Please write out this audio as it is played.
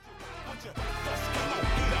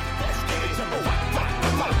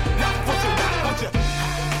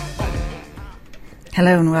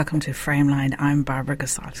Hello and welcome to Frameline. I'm Barbara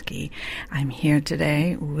Gosowski. I'm here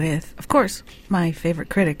today with, of course, my favorite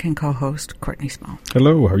critic and co-host, Courtney Small.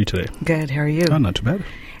 Hello, how are you today? Good, how are you? Oh, not too bad.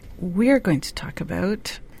 We're going to talk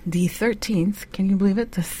about the 13th, can you believe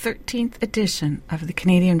it? The 13th edition of the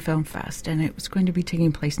Canadian Film Fest, and it was going to be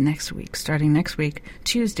taking place next week, starting next week,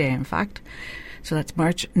 Tuesday, in fact. So that's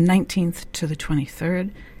March 19th to the 23rd.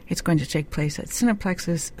 It's going to take place at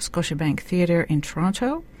Cineplex's Scotiabank Theatre in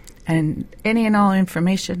Toronto. And any and all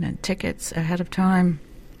information and tickets ahead of time,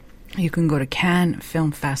 you can go to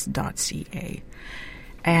cannesfilmfest.ca.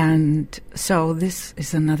 And so this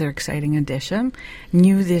is another exciting edition.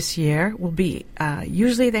 New this year will be,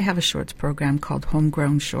 usually they have a shorts program called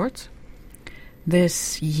Homegrown Shorts.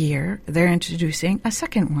 This year, they're introducing a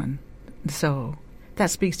second one. So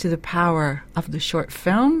that speaks to the power of the short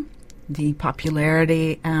film, the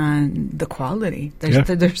popularity, and the quality.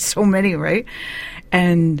 There's so many, right?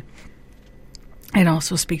 And it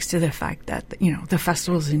also speaks to the fact that, you know, the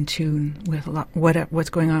festival's in tune with what's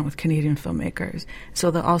going on with Canadian filmmakers.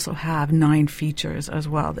 So they'll also have 9 features as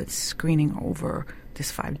well that's screening over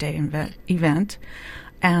this 5-day event.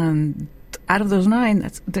 And out of those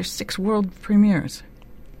 9, there's 6 world premieres.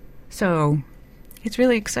 So it's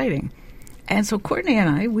really exciting. And so Courtney and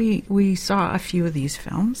I, we saw a few of these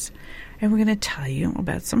films, and we're going to tell you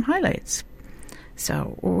about some highlights.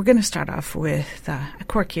 So we're going to start off with a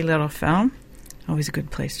quirky little film. Always a good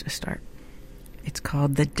place to start. It's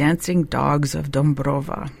called The Dancing Dogs of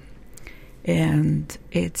Dombrova. And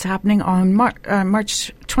it's happening on March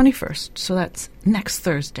 21st. So that's next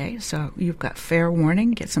Thursday. So you've got fair warning.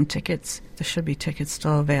 Get some tickets. There should be tickets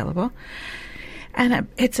still available. And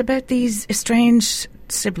it's about these estranged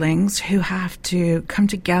siblings who have to come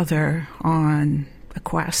together on a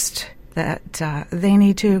quest that they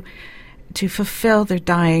need to fulfill their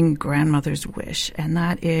dying grandmother's wish, and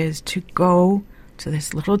that is to go to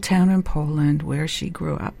this little town in Poland where she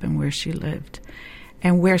grew up and where she lived,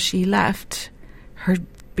 and where she left her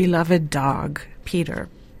beloved dog, Peter.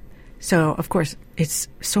 So, of course, it's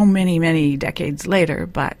so many, many decades later,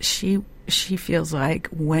 but she feels like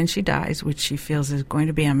when she dies, which she feels is going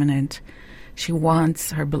to be imminent, she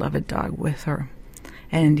wants her beloved dog with her.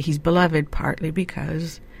 And he's beloved partly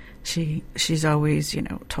because she's always,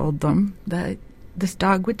 told them that this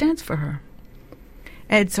dog would dance for her.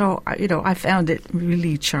 And so, I found it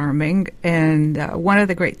really charming. And one of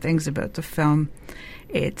the great things about the film,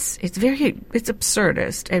 it's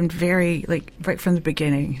absurdist and very, right from the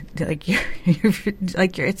beginning,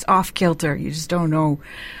 it's off kilter. You just don't know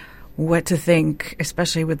what to think,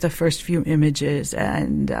 especially with the first few images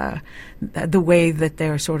and the way that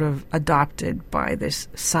they're sort of adopted by this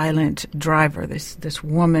silent driver, this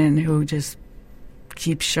woman who just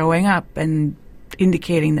keeps showing up and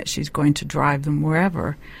indicating that she's going to drive them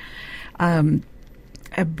wherever. But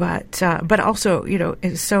also,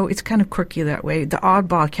 so it's kind of quirky that way. The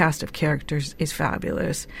oddball cast of characters is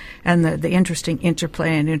fabulous, and the interesting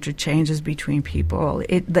interplay and interchanges between people.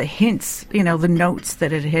 The hints, the notes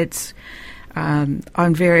that it hits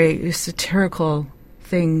on very satirical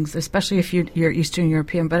things, especially if you're Eastern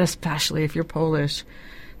European, but especially if you're Polish.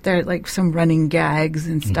 There are like some running gags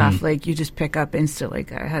and stuff like you just pick up instantly.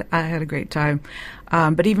 I had a great time,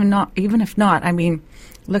 but even if not, I mean,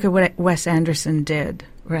 look at what Wes Anderson did,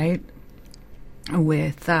 right?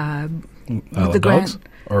 With the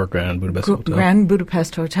Grand Budapest Hotel. Grand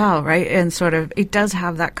Budapest Hotel, right? And sort of it does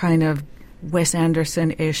have that kind of Wes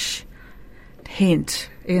Anderson-ish hint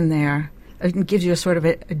in there. It gives you a sort of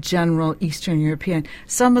a general Eastern European.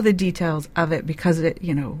 Some of the details of it, because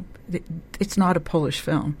it's not a Polish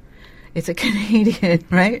film. It's a Canadian,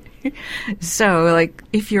 right? So,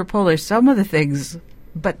 if you're Polish, some of the things,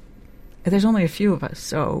 but there's only a few of us,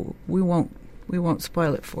 so we won't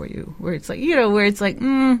spoil it for you. Where it's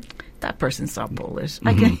that person's not Polish.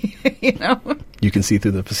 I can, You can see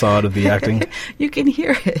through the facade of the acting. You can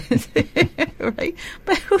hear it, right?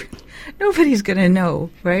 But nobody's going to know,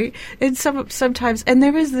 right? And sometimes, and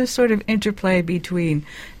there is this sort of interplay between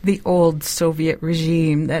the old Soviet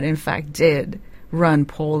regime that in fact did run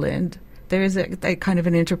Poland. There is a kind of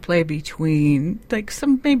an interplay between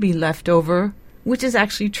some maybe leftover, which is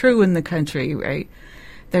actually true in the country, right?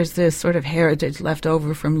 There's this sort of heritage left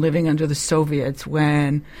over from living under the Soviets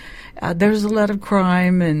when there's a lot of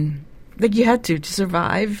crime and you had to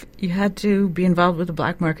survive. You had to be involved with the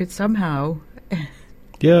black market somehow.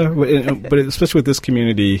 Yeah, but especially with this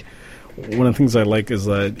community, one of the things I like is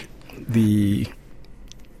that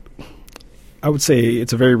I would say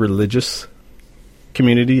it's a very religious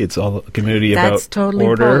community. It's all a community That's about totally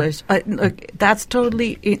order. Polish. Look, that's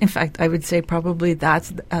totally, in fact, I would say probably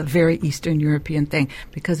that's a very Eastern European thing,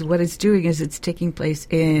 because what it's doing is it's taking place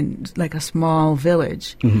in like a small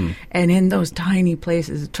village. Mm-hmm. And in those tiny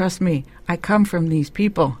places, trust me, I come from these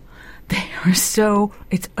people. They are so,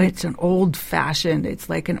 it's an old-fashioned, it's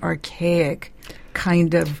like an archaic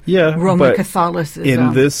kind of Roman but Catholicism.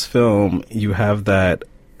 In this film, you have that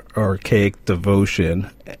archaic devotion,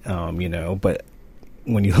 but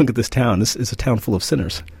when you look at this town, this is a town full of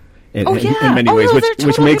sinners. In many ways,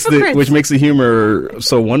 which makes the humor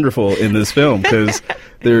so wonderful in this film, because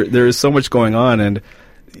there is so much going on, and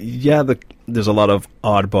there's a lot of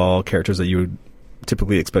oddball characters that you would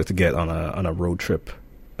typically expect to get on a road trip,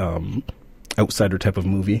 outsider type of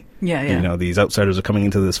movie. These outsiders are coming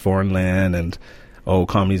into this foreign land, and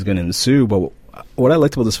comedy's going to ensue. But what I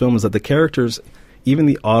liked about this film is that the characters, even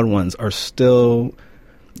the odd ones, are still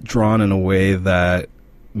drawn in a way that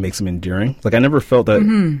makes them endearing. Like, I never felt that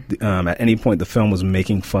at any point the film was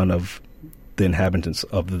making fun of the inhabitants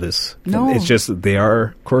of this. No. It's just they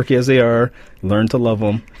are quirky as they are, learn to love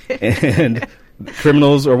them, and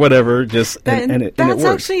criminals or whatever, and it that's works.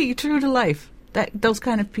 actually true to life. Those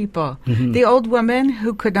kind of people. Mm-hmm. The old woman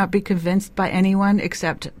who could not be convinced by anyone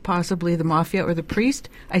except possibly the mafia or the priest,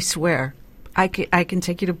 I swear, I can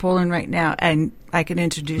take you to Poland right now and I can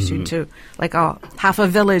introduce you to like half a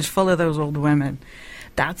village full of those old women.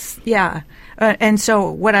 And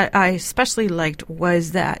so what I especially liked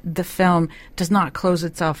was that the film does not close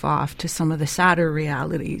itself off to some of the sadder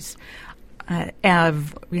realities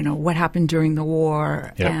of what happened during the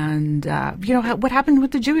war, and what happened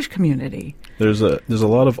with the Jewish community. There's a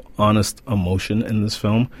lot of honest emotion in this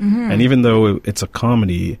film, and even though it's a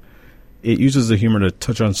comedy, it uses the humor to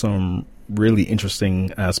touch on some really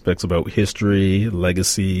interesting aspects about history,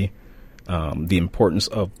 legacy, the importance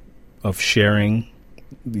of sharing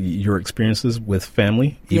your experiences with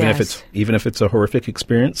family, even if it's a horrific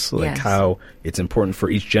experience, like how it's important for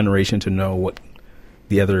each generation to know what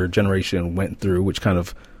the other generation went through, which kind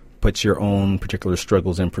of puts your own particular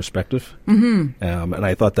struggles in perspective. Mm-hmm. And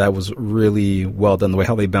I thought that was really well done, the way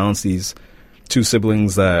how they balance these two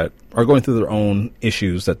siblings that are going through their own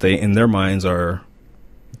issues that they, in their minds, are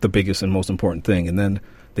the biggest and most important thing. And then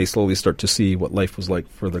they slowly start to see what life was like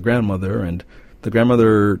for the grandmother. And the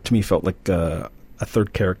grandmother, to me, felt like a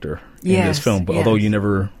third character in this film, but although you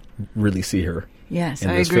never really see her in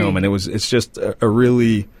this film. And it's just a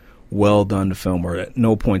really well done film, where at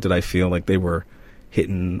no point did I feel like they were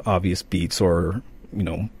hitting obvious beats or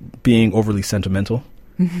being overly sentimental.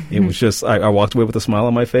 It was just I walked away with a smile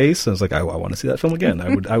on my face. I was like, I want to see that film again.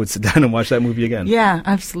 I would sit down and watch that movie again. Yeah,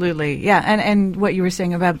 absolutely. Yeah, and what you were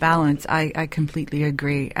saying about balance, I completely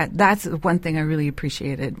agree. That's one thing I really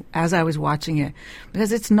appreciated as I was watching it,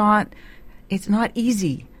 because it's not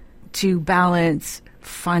easy to balance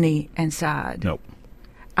funny and sad. Nope.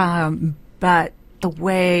 But the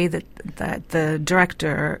way that the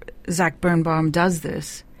director Zach Birnbaum does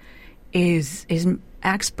this is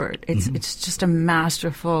expert. It's just a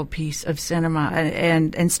masterful piece of cinema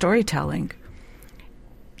and storytelling,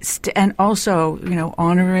 and also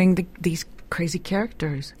honoring these crazy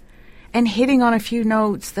characters and hitting on a few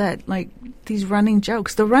notes that, like, these running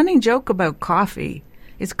jokes. The running joke about coffee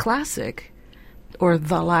is classic. Or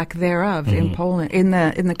the lack thereof in Poland, in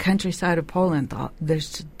the countryside of Poland.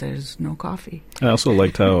 There's no coffee. I also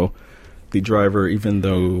liked how the driver, even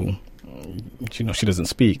though she doesn't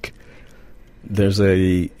speak, there's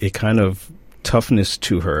a kind of toughness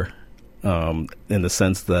to her, in the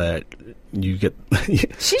sense that you get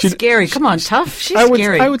she's scary. Come on, tough. She's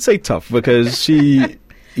scary. I would say tough, because she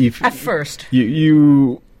at first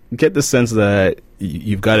you get the sense that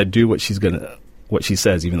you've got to do what she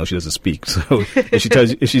says, even though she doesn't speak. So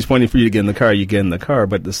if she's pointing for you to get in the car, you get in the car.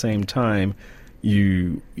 But at the same time,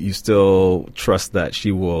 you still trust that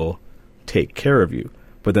she will take care of you.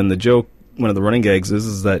 But then the joke, one of the running gags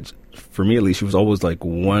is that, for me at least, she was always like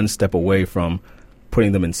one step away from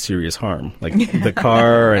putting them in serious harm. Like the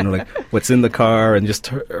car and like what's in the car, and just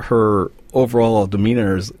her overall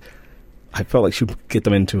demeanor I felt like she would get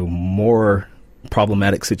them into more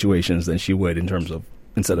problematic situations than she would in terms of,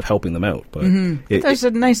 instead of helping them out. But there's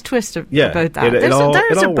a nice twist about that.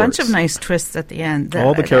 There's a bunch of nice twists at the end.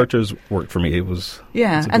 All the characters worked for me. It was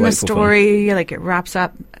and the story, like, it wraps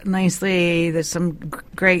up nicely. There's some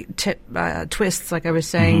great twists, like I was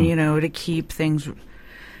saying, to keep things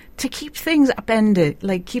upended,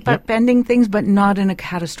 like upending things, but not in a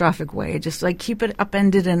catastrophic way. Just like keep it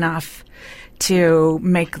upended enough to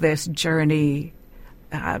make this journey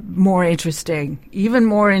more interesting, even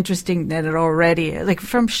more interesting than it already is. Like,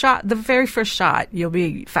 from the very first shot, you'll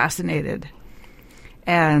be fascinated.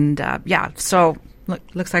 And so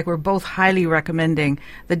looks like we're both highly recommending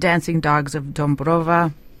The Dancing Dogs of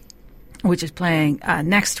Dąbrowa, which is playing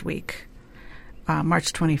next week,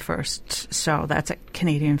 March 21st. So that's at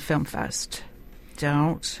Canadian Film Fest.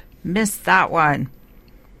 Don't miss that one.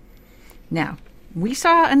 Now, we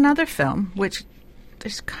saw another film, which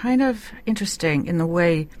is kind of interesting in the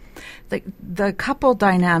way the couple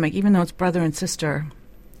dynamic, even though it's brother and sister,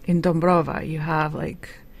 in Dąbrowa, you have like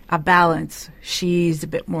a balance. She's a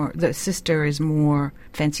bit more, the sister is more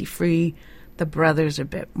fancy-free. The brother's a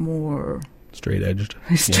bit more... Straight-edged.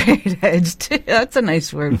 Straight-edged. That's a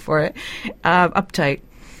nice word for it. Uptight.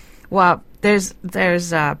 Well, there's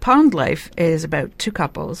Pond Life is about two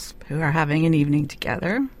couples who are having an evening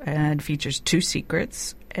together and features two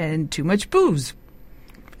secrets and too much booze.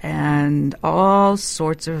 And all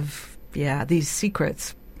sorts of, these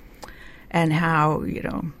secrets. And how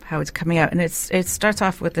it's coming out, and it starts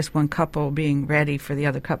off with this one couple being ready for the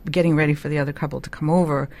other couple, getting ready for the other couple to come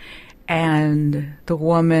over, and the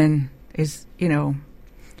woman is, the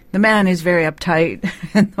man is very uptight,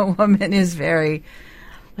 and the woman is very,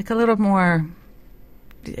 like a little more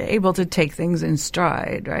able to take things in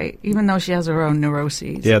stride, right? Even though she has her own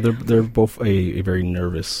neuroses. Yeah, they're both a very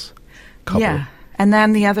nervous couple. Yeah. And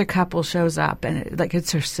then the other couple shows up, and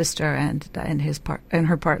it's her sister and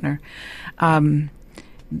her partner.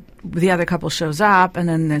 The other couple shows up, and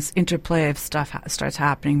then this interplay of stuff starts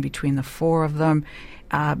happening between the four of them.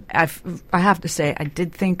 I have to say, I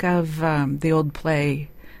did think of the old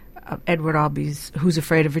play, Edward Albee's "Who's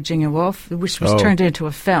Afraid of Virginia Woolf," which was turned into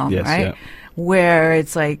a film, yes, right? Yeah. Where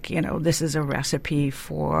it's like, this is a recipe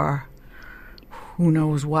for who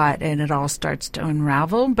knows what, and it all starts to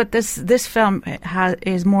unravel. But this film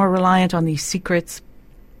is more reliant on these secrets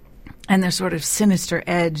and their sort of sinister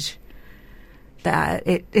edge. That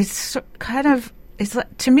it's kind of,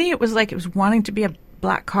 to me, it was like it was wanting to be a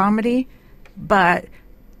black comedy, but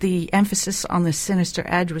the emphasis on the sinister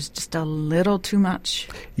edge was just a little too much.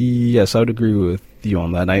 Yes, I would agree with you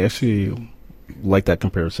on that. And I actually like that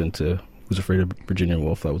comparison to Who's Afraid of Virginia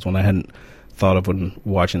Woolf. That was one I hadn't thought of when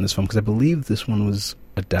watching this film, because I believe this one was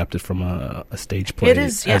adapted from a stage play. It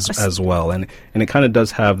is, as well, and it kind of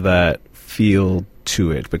does have that feel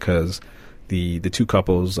to it, because the two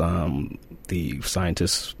couples, the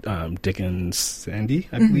scientist Dick and Sandy,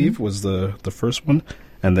 I believe, was the first one,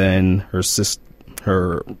 and then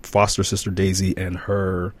her foster sister Daisy and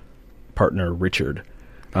her partner Richard.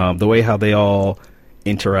 The way how they all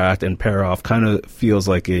interact and pair off kind of feels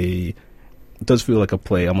like it does feel like a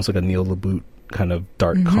play, almost like a Neil LaBute kind of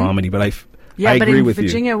dark comedy. But I agree with you.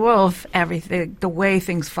 Virginia Woolf, everything, the way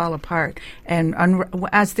things fall apart, and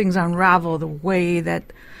as things unravel, the way that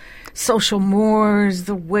social mores,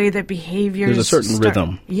 the way that behaviors, there's a certain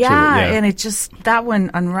rhythm. Yeah, and it just, that one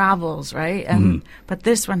unravels, right? And but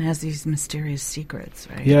this one has these mysterious secrets,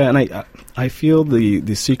 right? Yeah, and I feel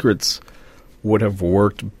the secrets would have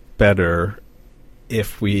worked better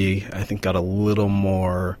if we, I think, got a little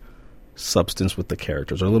more substance with the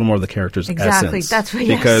characters, or a little more of the characters' essence. That's what,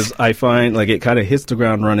 because I find like it kind of hits the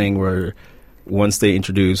ground running, where once they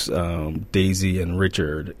introduce Daisy and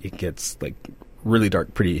Richard, it gets like really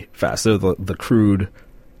dark pretty fast. So the crude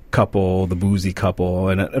couple, the boozy couple,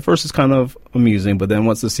 and at first it's kind of amusing, but then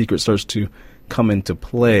once the secret starts to come into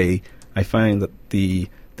play, I find that the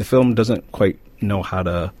film doesn't quite know how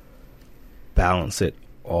to balance it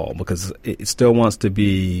all, because it still wants to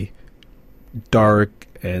be dark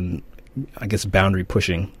and, I guess, boundary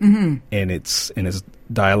pushing in its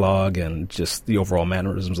dialogue and just the overall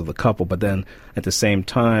mannerisms of the couple. But then at the same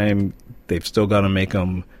time, they've still got to make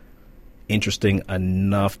them interesting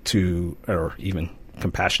enough to, or even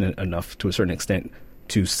compassionate enough to a certain extent,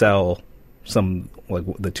 to sell some, like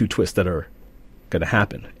the two twists that are going to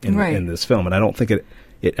happen in this film. And I don't think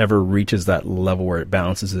it ever reaches that level where it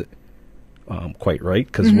balances it quite right.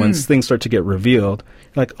 Because once things start to get revealed,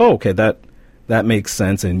 you're like, oh, okay, that makes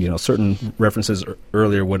sense. And, certain references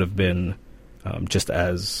earlier would have been just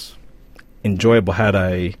as enjoyable had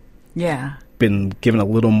I been given a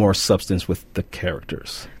little more substance with the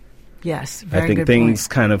characters. Yes, very I think good things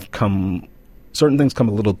point. Certain things come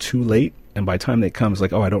a little too late, and by the time they come, it's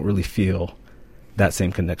like, oh, I don't really feel that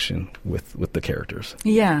same connection with the characters.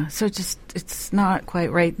 Yeah, so it's not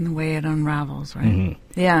quite right in the way it unravels, right?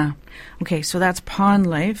 Yeah. Okay, so that's Pond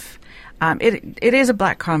Life. It is a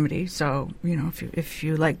black comedy, so if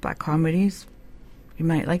you like black comedies, you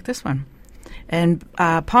might like this one. And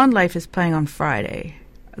Pond Life is playing on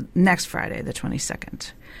next Friday, the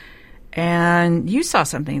 22nd. And you saw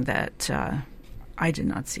something that I did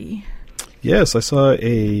not see. Yes, I saw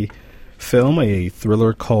a film, a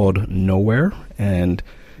thriller called Nowhere, and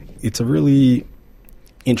it's a really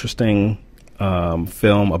interesting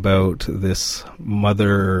film about this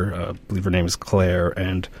mother, I believe her name is Claire,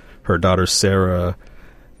 and her daughter Sarah.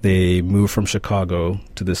 They moved from Chicago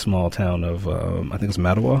to this small town of, I think it's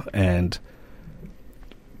Mattawa, and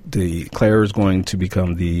Claire is going to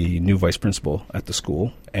become the new vice principal at the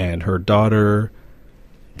school, and her daughter,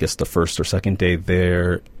 I guess the first or second day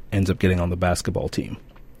there, ends up getting on the basketball team.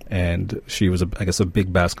 And she was, I guess, a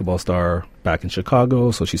big basketball star back in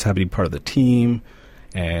Chicago, so she's happy to be part of the team.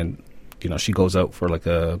 And, she goes out for like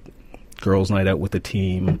a girls' night out with the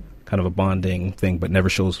team, kind of a bonding thing, but never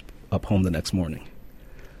shows up home the next morning.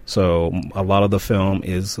 So a lot of the film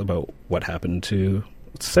is about what happened to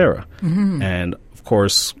Sarah. Mm-hmm. And, of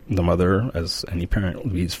course, the mother, as any parent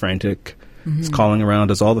would be, is frantic, is calling around,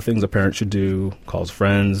 does all the things a parent should do, calls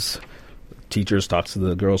friends, teachers, talks to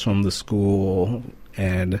the girls from the school,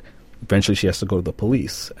 and eventually she has to go to the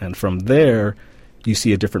police. And from there, you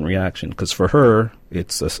see a different reaction, because for her,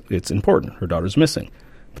 it's important. Her daughter's missing.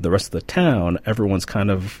 But the rest of the town, everyone's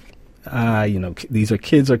kind of, these are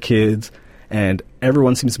kids, and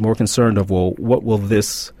everyone seems more concerned of, well, what will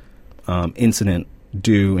this incident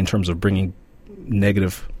do in terms of bringing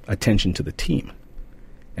negative attention to the team?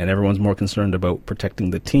 And everyone's more concerned about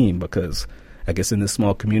protecting the team, because I guess in this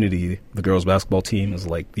small community, the girls' basketball team is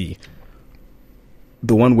like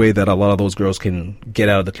the one way that a lot of those girls can get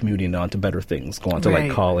out of the community and onto better things, go on to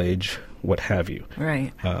like college, what have you.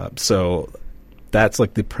 Right. So that's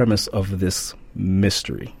like the premise of this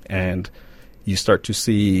mystery. And you start to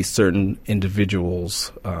see certain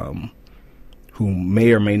individuals who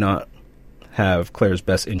may or may not have Claire's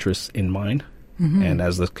best interests in mind. Mm-hmm. And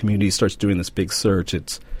as the community starts doing this big search,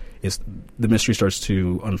 the mystery starts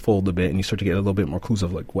to unfold a bit, and you start to get a little bit more clues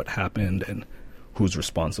of like what happened and who's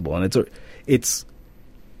responsible. And it's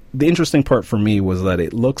the interesting part for me was that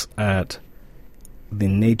it looks at the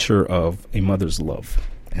nature of a mother's love,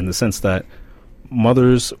 in the sense that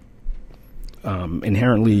mothers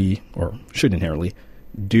inherently, or should inherently,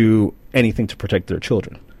 do anything to protect their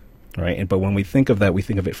children, right? But when we think of that, we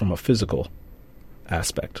think of it from a physical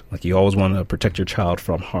aspect. Like, you always want to protect your child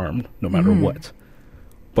from harm, no matter what.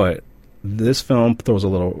 But this film throws a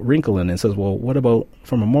little wrinkle in it and says, well, what about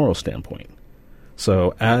from a moral standpoint?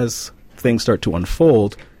 So as things start to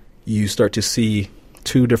unfold, you start to see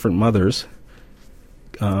two different mothers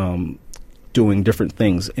doing different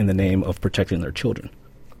things in the name of protecting their children.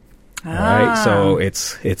 All right, so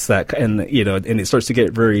it's that, and and it starts to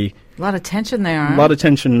get a lot of tension there. A lot of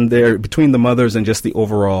tension there between the mothers and just the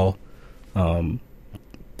overall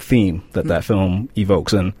theme that film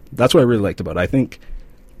evokes, and that's what I really liked about it. I think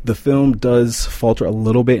the film does falter a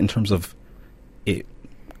little bit in terms of it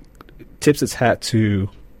tips its hat to,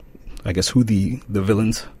 I guess, who the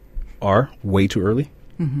villains are way too early.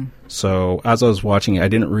 Mm-hmm. So as I was watching it, I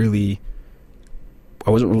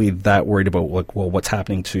wasn't really that worried about what's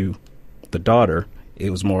happening to the daughter. It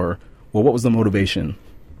was more, what was the motivation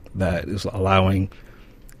that is allowing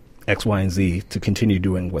X, Y, and Z to continue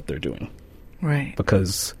doing what they're doing? Right.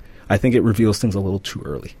 Because I think it reveals things a little too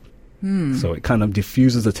early. So it kind of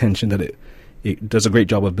diffuses the tension that it does a great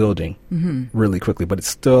job of building really quickly, but it's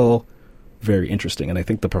still very interesting. And I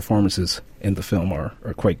think the performances in the film are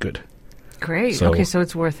quite good. Great. So, okay, so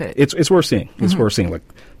it's worth it. It's worth seeing. It's worth seeing. Like,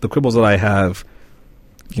 the quibbles that I have,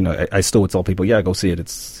 I still would tell people, yeah, go see it.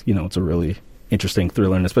 It's, it's a really interesting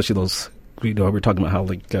thriller, and especially those, we're talking about how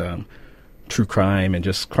true crime and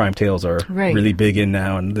just crime tales are really big in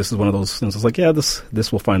now, and this is one of those things. It's like, yeah,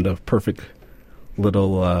 this will find a perfect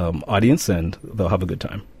little audience, and they'll have a good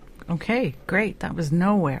time. Okay, great. That was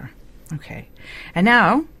Nowhere. Okay. And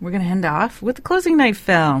now we're going to end off with the closing night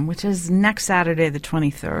film, which is next Saturday, the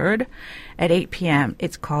 23rd at 8 p.m.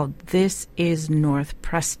 It's called This Is North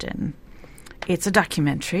Preston. It's a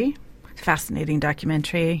documentary, fascinating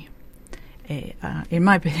documentary, in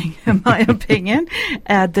my opinion.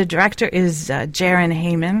 The director is Jaron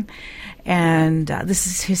Heyman, and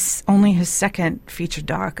this is only his second feature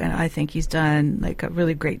doc, and I think he's done like a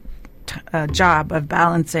really great job of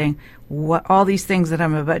balancing all these things that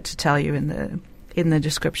I'm about to tell you in the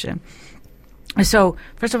description. So,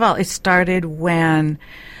 first of all, it started when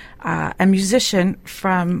a musician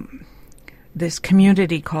from this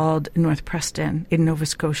community called North Preston in Nova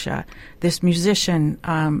Scotia, this musician,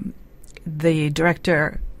 the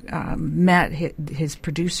director met his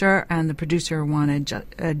producer, and the producer wanted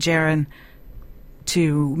Jaron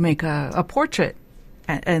to make a portrait,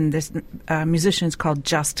 and this musician is called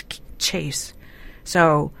Just Chase.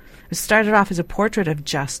 So it started off as a portrait of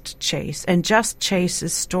Just Chase, and Just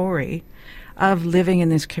Chase's story of living in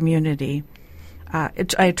this community,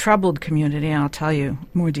 a troubled community, and I'll tell you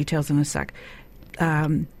more details in a sec.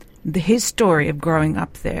 his story of growing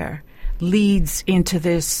up there leads into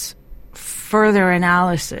this further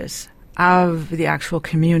analysis of the actual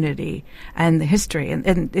community and the history.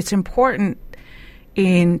 And it's important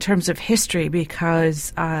in terms of history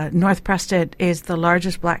because North Preston is the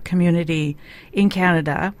largest black community in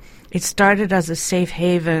Canada. It started as a safe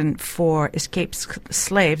haven for escaped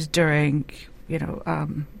slaves during,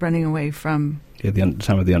 running away from... Yeah, the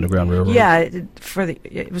time of the Underground Railroad. Yeah,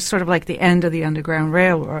 it was sort of like the end of the Underground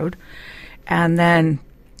Railroad. And then,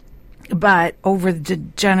 but over the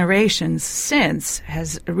generations since,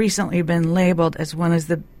 has recently been labeled as one of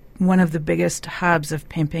the biggest hubs of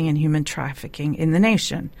pimping and human trafficking in the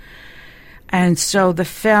nation. And so the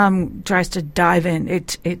film tries to dive in.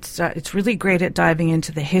 It's really great at diving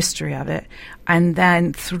into the history of it, and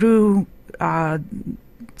then through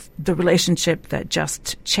the relationship that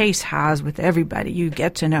Just Chase has with everybody, you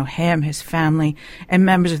get to know him, his family, and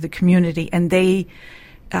members of the community, and they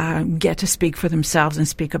get to speak for themselves and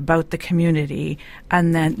speak about the community,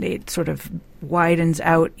 and then it sort of widens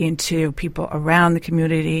out into people around the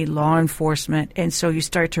community, law enforcement, and so you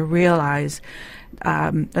start to realize,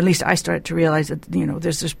 at least I started to realize that,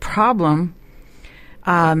 there's this problem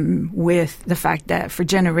with the fact that for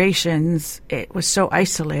generations it was so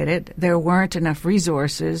isolated, there weren't enough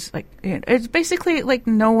resources. It's basically like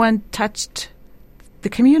no one touched the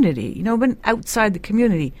community. No one outside the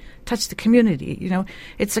community touched the community.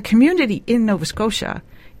 It's a community in Nova Scotia,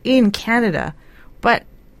 in Canada, but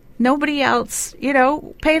nobody else,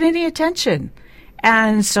 paid any attention.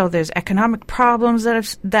 And so there's economic problems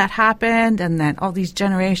that happened, and then all these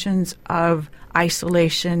generations of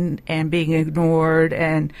isolation and being ignored,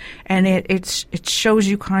 and it shows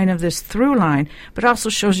you kind of this through line, but also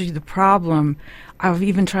shows you the problem of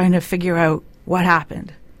even trying to figure out what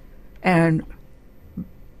happened.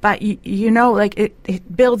 But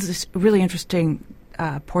it builds this really interesting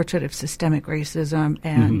portrait of systemic racism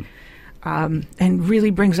and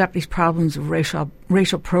really brings up these problems of racial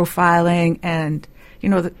profiling. And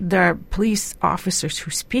there are police officers who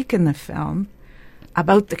speak in the film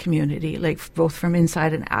about the community, like both from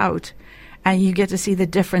inside and out, and you get to see the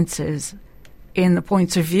differences in the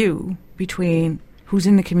points of view between who's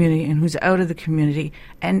in the community and who's out of the community,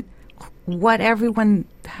 and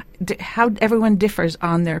how everyone differs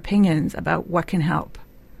on their opinions about what can help.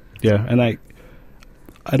 Yeah, and I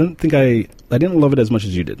don't think I didn't love it as much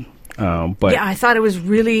as you did. But yeah, I thought it was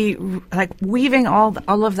really like weaving all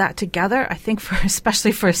of that together. I think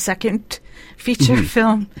especially for a second feature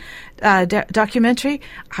film documentary,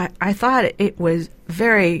 I thought it was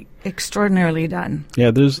very extraordinarily done.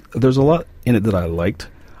 Yeah, there's a lot in it that I liked.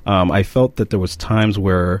 I felt that there was times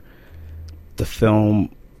where the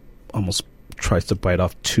film almost tries to bite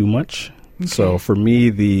off too much. Okay. So for me,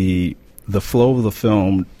 the flow of the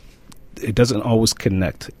film, it doesn't always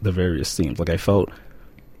connect the various themes. Like I felt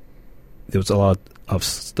there was a lot of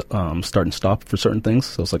start and stop for certain things.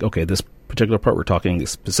 So it's like, okay, this particular part we're talking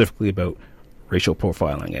specifically about racial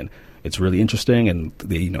profiling, and it's really interesting. And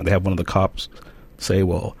they have one of the cops say,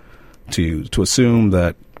 well, to assume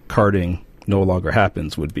that carding no longer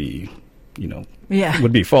happens would be,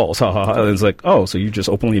 would be false. And it's like, oh, so you just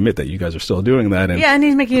openly admit that you guys are still doing that. And yeah, and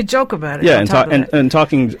he's making a joke about it. Yeah, and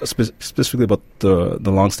talking specifically about the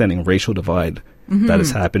longstanding racial divide that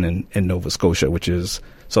has happened in Nova Scotia, which is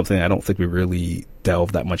something I don't think we really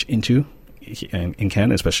delve that much into in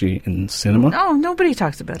Canada, especially in cinema. No, nobody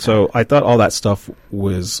talks about that. So I thought all that stuff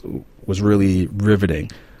was really riveting.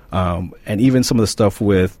 And even some of the stuff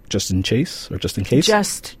with Justin Chase.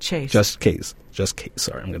 Just Chase.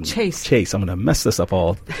 Sorry, I'm going to Chase. I'm going to mess this up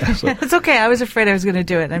all. It's okay. I was afraid I was going to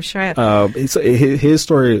do it. I'm sure. His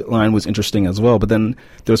storyline was interesting as well. But then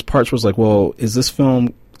there was parts where it's like, well, is this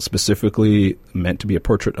film specifically meant to be a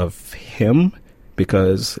portrait of him?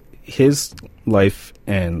 Because his life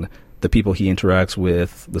and the people he interacts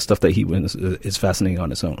with, the stuff that he witnesses, is fascinating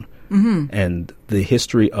on its own. And the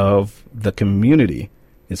history of the community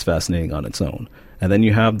is fascinating on its own. And then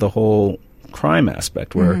you have the whole crime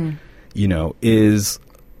aspect where, is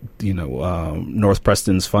North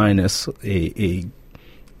Preston's Finest a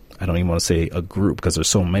I don't even want to say a group because there's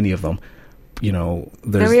so many of them.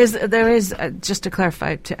 There is just to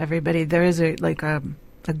clarify to everybody, there is a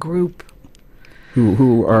group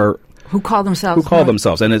who call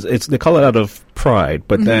themselves, and it's they call it out of pride.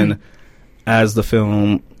 But then, as the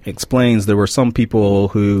film explains, there were some people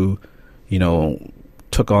who,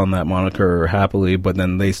 took on that moniker happily, but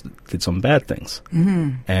then they did some bad things,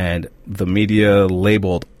 and the media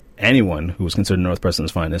labeled anyone who was considered North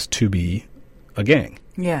Preston's Finest to be a gang.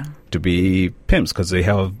 Yeah. To be pimps, because they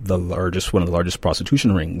have one of the largest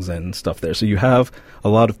prostitution rings and stuff there. So you have a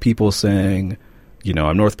lot of people saying,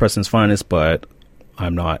 I'm North Preston's finest, but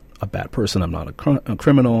I'm not a bad person. I'm not a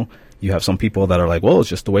criminal. You have some people that are like, well, it's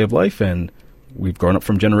just the way of life, and we've grown up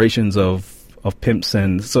from generations of pimps,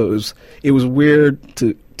 and so it was weird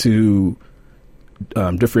to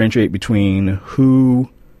differentiate between who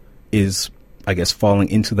is, I guess, falling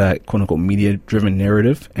into that quote unquote media driven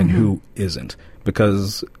narrative and who isn't,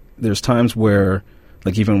 because there's times where,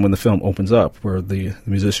 like, even when the film opens up, where the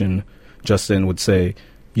musician Justin would say,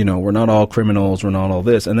 we're not all criminals, we're not all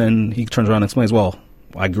this, and then he turns around and explains, well,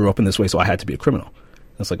 I grew up in this way, so I had to be a criminal.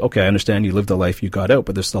 And it's like, okay, I understand you lived a life, you got out,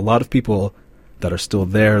 but there's a lot of people that are still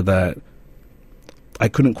there that I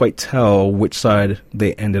couldn't quite tell which side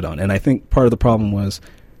they ended on. And I think part of the problem was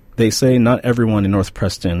they say not everyone in North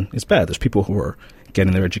Preston is bad. There's people who are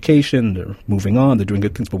getting their education, they're moving on, they're doing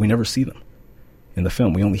good things, but we never see them in the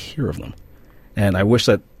film. We only hear of them. And I wish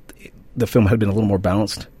that the film had been a little more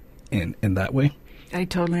balanced in that way. I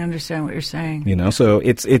totally understand what you're saying. So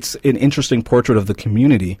it's an interesting portrait of the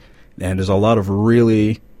community, and there's a lot of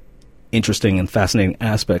really interesting and fascinating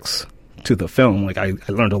aspects to the film. Like, I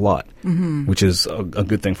learned a lot, which is a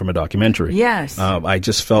good thing from a documentary. Yes. I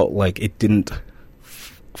just felt like it didn't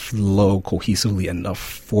flow cohesively enough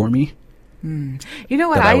for me. You know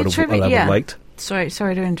what I would have liked. Sorry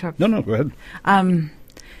to interrupt. No, go ahead.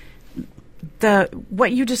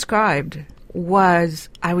 What you described was,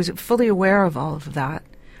 I was fully aware of all of that,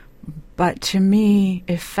 but to me,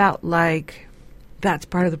 it felt like that's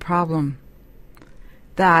part of the problem.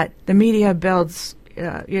 That the media builds,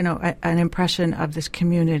 an impression of this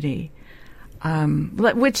community,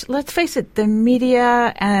 which, let's face it, the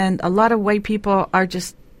media and a lot of white people are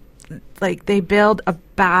just, like, they build a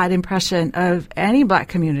bad impression of any black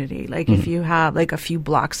community. Like, if you have, like, a few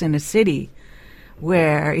blocks in a city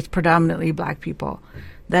where it's predominantly black people,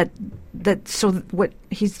 so what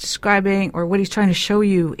he's describing, or what he's trying to show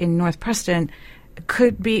you in North Preston,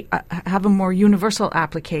 could be have a more universal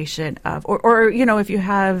application of, or if you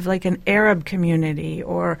have, like, an Arab community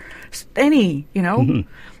or any,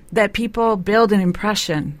 that people build an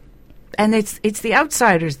impression, and it's the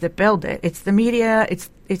outsiders that build it. It's the media.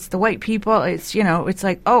 It's the white people. It's it's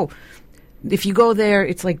like, oh, if you go there,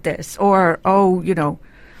 it's like this, or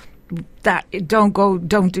that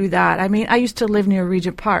don't do that. I mean, I used to live near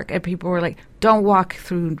Regent Park, and people were like, don't walk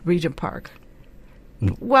through Regent Park.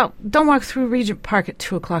 Well, don't walk through Regent Park at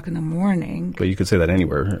 2:00 in the morning. But you could say that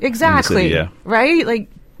anywhere. Exactly. In the city, yeah. Right?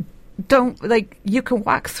 Like, you can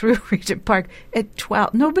walk through Regent Park at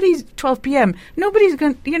 12 p.m. Nobody's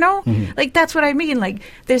going to, like, that's what I mean. Like,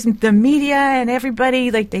 there's the media and everybody,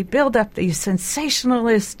 like, they build up these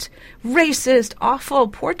sensationalist, racist, awful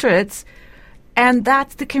portraits. And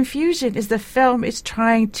that's the confusion, is the film is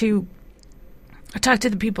trying to talk to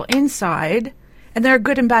the people inside, and there are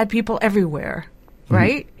good and bad people everywhere,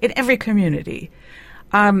 right? In every community.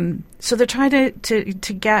 So they're trying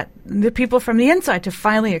to get the people from the inside to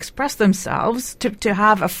finally express themselves, to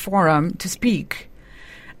have a forum to speak.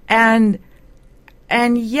 And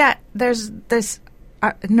yet there's this,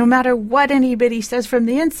 no matter what anybody says from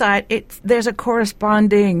the inside, there's a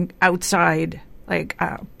corresponding outside, like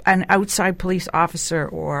an outside police officer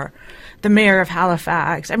or the mayor of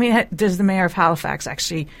Halifax. I mean, does the mayor of Halifax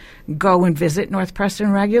actually go and visit North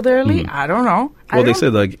Preston regularly? I don't know. Well, they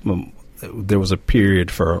said, like, there was a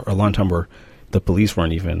period for a long time where the police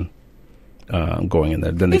weren't even going in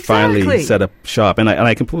there. Then they finally set up shop, and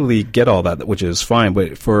I completely get all that, which is fine.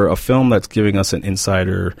 But for a film that's giving us an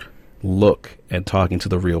insider look and talking to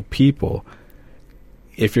the real people,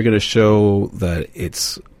 if you're going to show that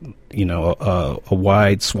it's a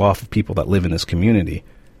wide swath of people that live in this community,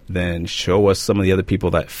 then show us some of the other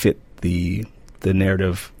people that fit the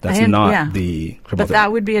narrative. That's not the criminal. But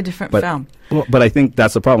that would be a different film. Well, but I think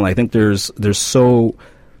that's the problem. I think there's so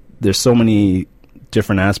many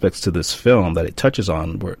different aspects to this film that it touches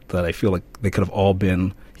on that I feel like they could have all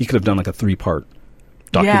been. He could have done like a 3-part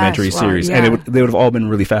documentary series, and they would have all been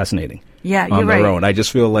really fascinating. Yeah, on you're their right. own. I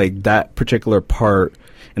just feel like that particular part,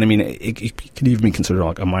 and I mean, it could even be considered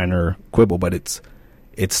like a minor quibble, but it's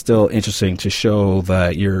still interesting to show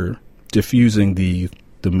that you're diffusing the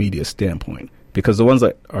media standpoint, because the ones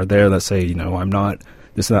that are there that say, I'm not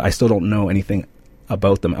this, I still don't know anything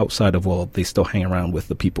about them outside of, well, they still hang around with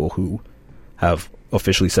the people who have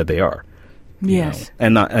officially said they are. Yes.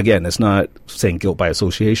 And not, again, it's not saying guilt by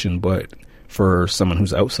association, but for someone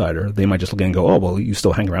who's outsider, they might just look and go, oh, well, you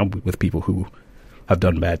still hang around with people who have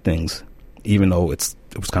done bad things, even though it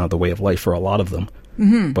was kind of the way of life for a lot of them.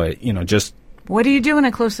 Mm-hmm. But, just... What do you do in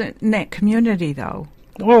a close-knit community, though?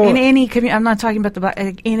 Well, in any community, I'm not talking about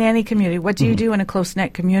in any community. What do you do in a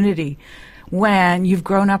close-knit community when you've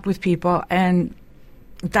grown up with people and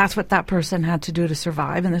that's what that person had to do to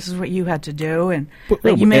survive, and this is what you had to do, and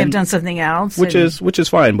But- you may have done something else, which and- is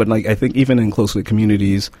fine. But like I think even in close-knit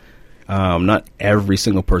communities, not every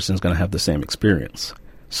single person is going to have the same experience.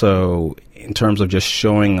 So in terms of just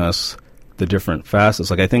showing us the different facets,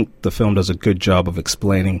 like I think the film does a good job of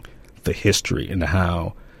explaining the history and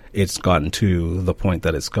how it's gotten to the point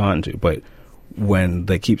that it's gotten to. But when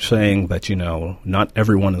they keep saying that, not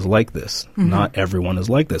everyone is like this, not everyone is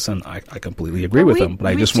like this, and I completely agree with them, but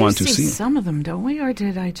I just want to see some of them, don't we? Or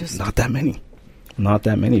did I just... Not that many. Not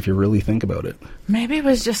that many if you really think about it. Maybe it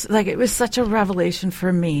was just like it was such a revelation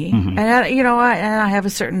for me, and I have a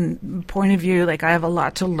certain point of view. Like I have a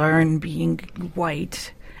lot to learn being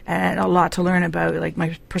white, and a lot to learn about like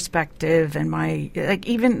my perspective and my like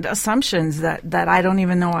even assumptions that I don't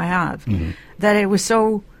even know I have. That it was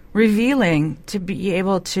so revealing to be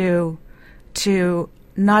able to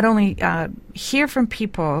not only hear from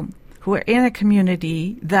people who are in a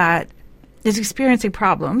community that is experiencing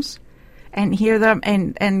problems, and hear them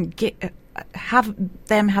and have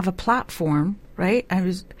them have a platform, right?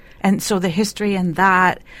 And so the history and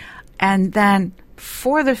that, and then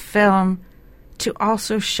for the film to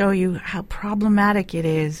also show you how problematic it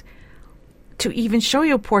is to even show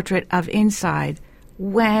you a portrait of inside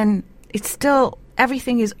when it's still,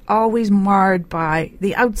 everything is always marred by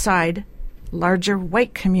the outside larger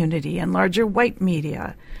white community and larger white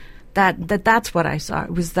media. That's what I saw.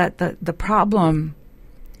 It was that the problem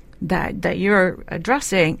that you're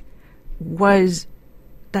addressing was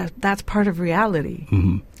that's part of reality.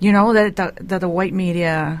 That the white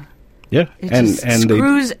media, and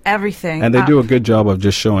screws everything and they up. do a good job of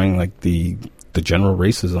just showing like the general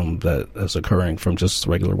racism that is occurring from just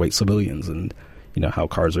regular white civilians, and how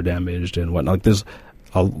cars are damaged and whatnot. Like there's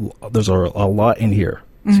a lot in here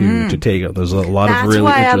to take. There's a lot That's of really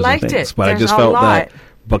why I interesting liked things, it. but There's I just a felt lot. that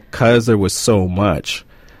because there was so much,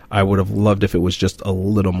 I would have loved if it was just a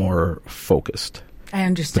little more focused. I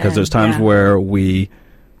understand. Because there's times where we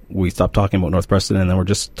stop talking about North Preston and then we're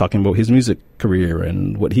just talking about his music career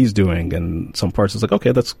and what he's doing, and some parts it's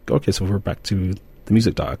like, so we're back to the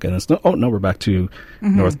music doc, and it's we're back to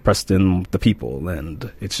North Preston, the people,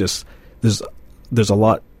 and it's just there's a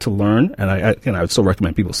lot to learn, and I would still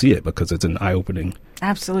recommend people see it because it's an eye-opening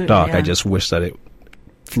absolutely doc. yeah. I just wish that it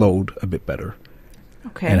flowed a bit better.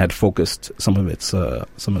 Okay. And had focused some of its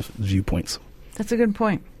viewpoints. That's a good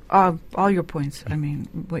point. All your points. I mean,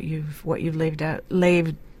 what you've laid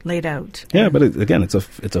out. Yeah, but again, it's a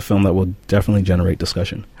film that will definitely generate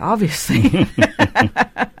discussion. Obviously.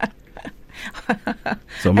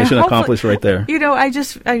 So mission accomplished right there. I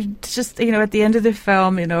just at the end of the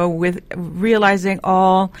film, with realizing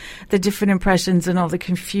all the different impressions and all the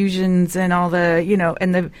confusions and all the,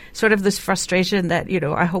 and the sort of this frustration that,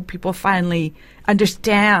 I hope people finally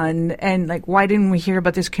understand, and like, why didn't we hear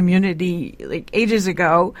about this community like ages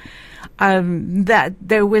ago? That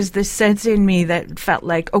there was this sense in me that felt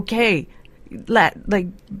like, okay,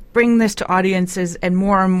 bring this to audiences and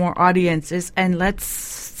more audiences, and let's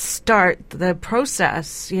start the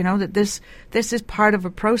process. That this is part of a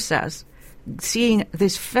process. Seeing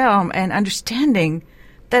this film and understanding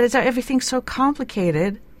that everything's so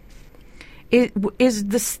complicated, it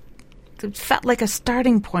felt like a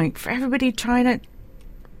starting point for everybody trying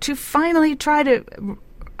to finally try to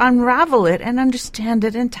unravel it and understand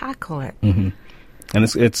it and tackle it. Mm-hmm. And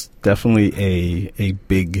it's definitely a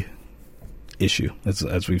big issue.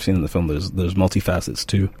 As we've seen in the film, there's multifacets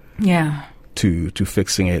to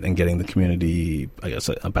fixing it and getting the community, I guess,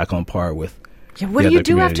 back on par with. Yeah, what do you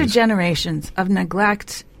do after generations of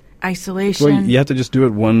neglect, isolation? Well, you have to just do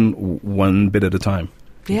it one bit at a time.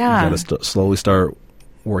 Yeah, you got to slowly start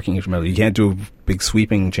working incrementally. You can't do big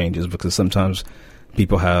sweeping changes because sometimes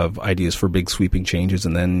people have ideas for big sweeping changes,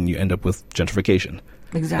 and then you end up with gentrification.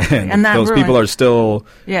 Exactly, and that those people are still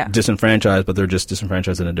disenfranchised, but they're just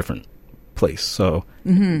disenfranchised in a different place. So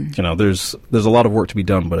there's a lot of work to be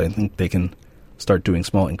done, but I think they can start doing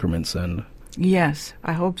small increments, and yes,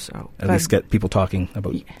 I hope so. At least get people talking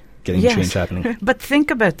about getting change happening. But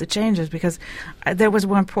think about the changes, because there was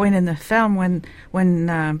one point in the film when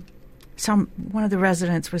one of the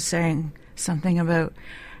residents was saying something about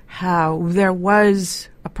how there was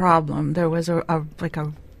a problem. There was a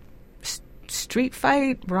street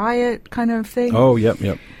fight, riot kind of thing. Oh, yep.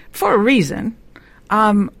 For a reason.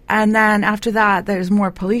 And then after that, there's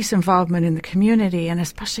more police involvement in the community, and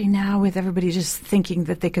especially now with everybody just thinking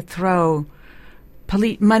that they could throw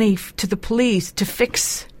money to the police to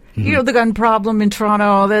fix, the gun problem in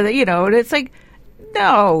Toronto. And it's like,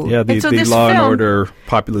 no. Yeah, the law and order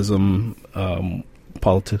populism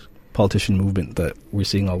politician movement that we're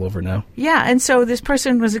seeing all over now. Yeah, and so this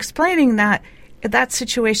person was explaining that that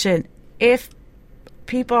situation, if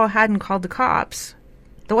people hadn't called the cops,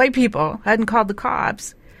 the white people hadn't called the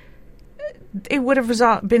cops, it would have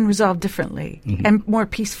been resolved differently and more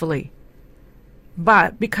peacefully.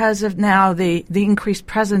 But because of now the increased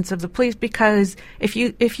presence of the police, because if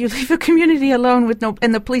you leave a community alone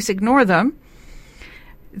and the police ignore them,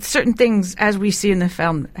 certain things, as we see in the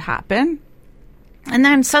film, happen. And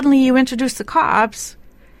then suddenly you introduce the cops,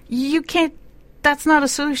 you can't, that's not a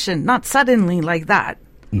solution, not suddenly like that.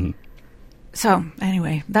 Mm-hmm. So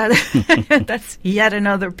anyway, that's yet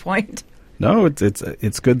another point. No,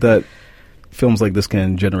 it's good that films like this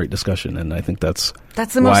can generate discussion, and I think that's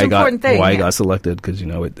the most important thing. Why I got selected, because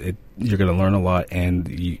you're going to learn a lot, and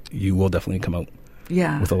you will definitely come out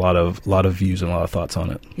with a lot of views and a lot of thoughts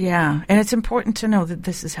on it. Yeah, and it's important to know that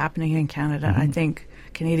this is happening in Canada. Mm-hmm. I think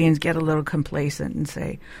Canadians get a little complacent and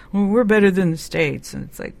say, "Well, we're better than the States," and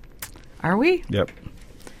it's like, are we? Yep.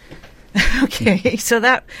 Okay, so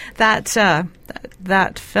that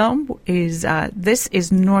film is this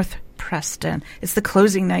is North Preston. It's the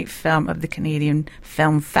closing night film of the Canadian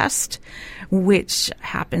Film Fest, which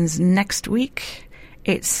happens next week.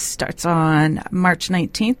 It starts on March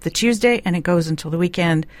 19th, the Tuesday, and it goes until the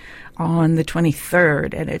weekend on the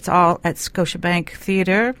 23rd. And it's all at Scotiabank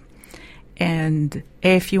Theatre. And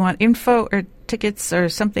if you want info or tickets or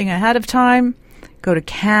something ahead of time, go to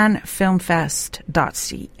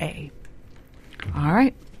canfilmfest.ca. All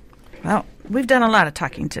right. Well, we've done a lot of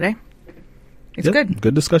talking today. It's good.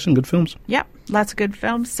 Good discussion, good films. Yep, lots of good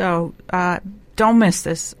films. So don't miss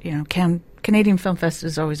this. Canadian Film Fest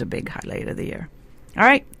is always a big highlight of the year. All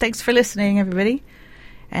right, thanks for listening, everybody,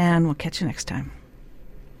 and we'll catch you next time.